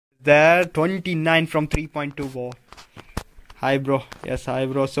There, 29 from 3.2 ball. Hi bro, yes hi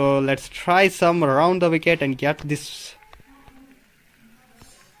bro. So let's try some around the wicket and get this.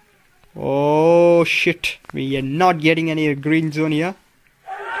 Oh shit, we are not getting any green zone here.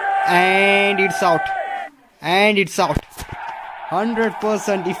 And it's out. And it's out.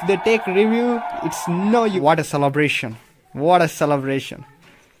 100%. If they take review, it's no use. What a celebration. What a celebration.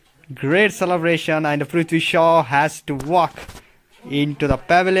 Great celebration. And Prithvi Shaw has to walk into the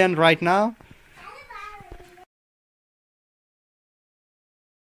pavilion right now.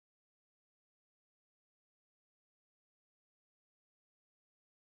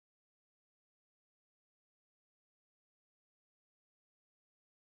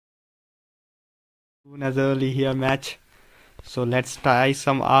 As early here match. So let's try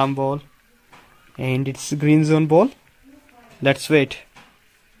some arm ball. And it's green zone ball. Let's wait.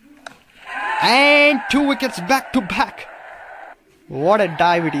 And 2 wickets back to back. What a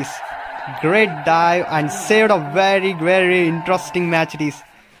dive it is. Great dive and saved a very, very interesting match it is.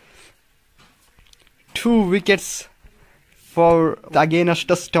 2 wickets for against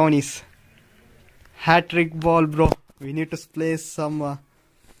the Stonies. Hat-trick ball bro. We need to play some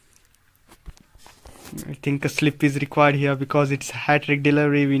I think a slip is required here because it's hat-trick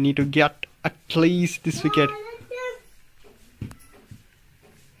delivery. We need to get at least this wicket.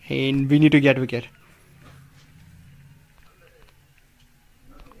 And we need to get wicket.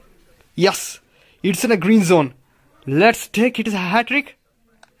 Yes, it's in a green zone. Let's take it as a hat-trick.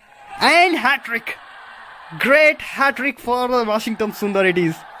 And hat-trick. Great hat-trick for the Washington Sundar it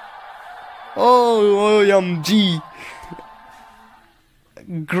is. Oh, OMG.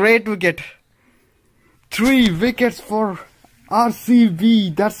 Great wicket. 3 wickets for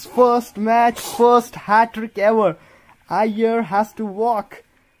RCB. That's first match, first hat-trick ever. Iyer has to walk.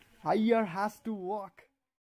 Iyer has to walk.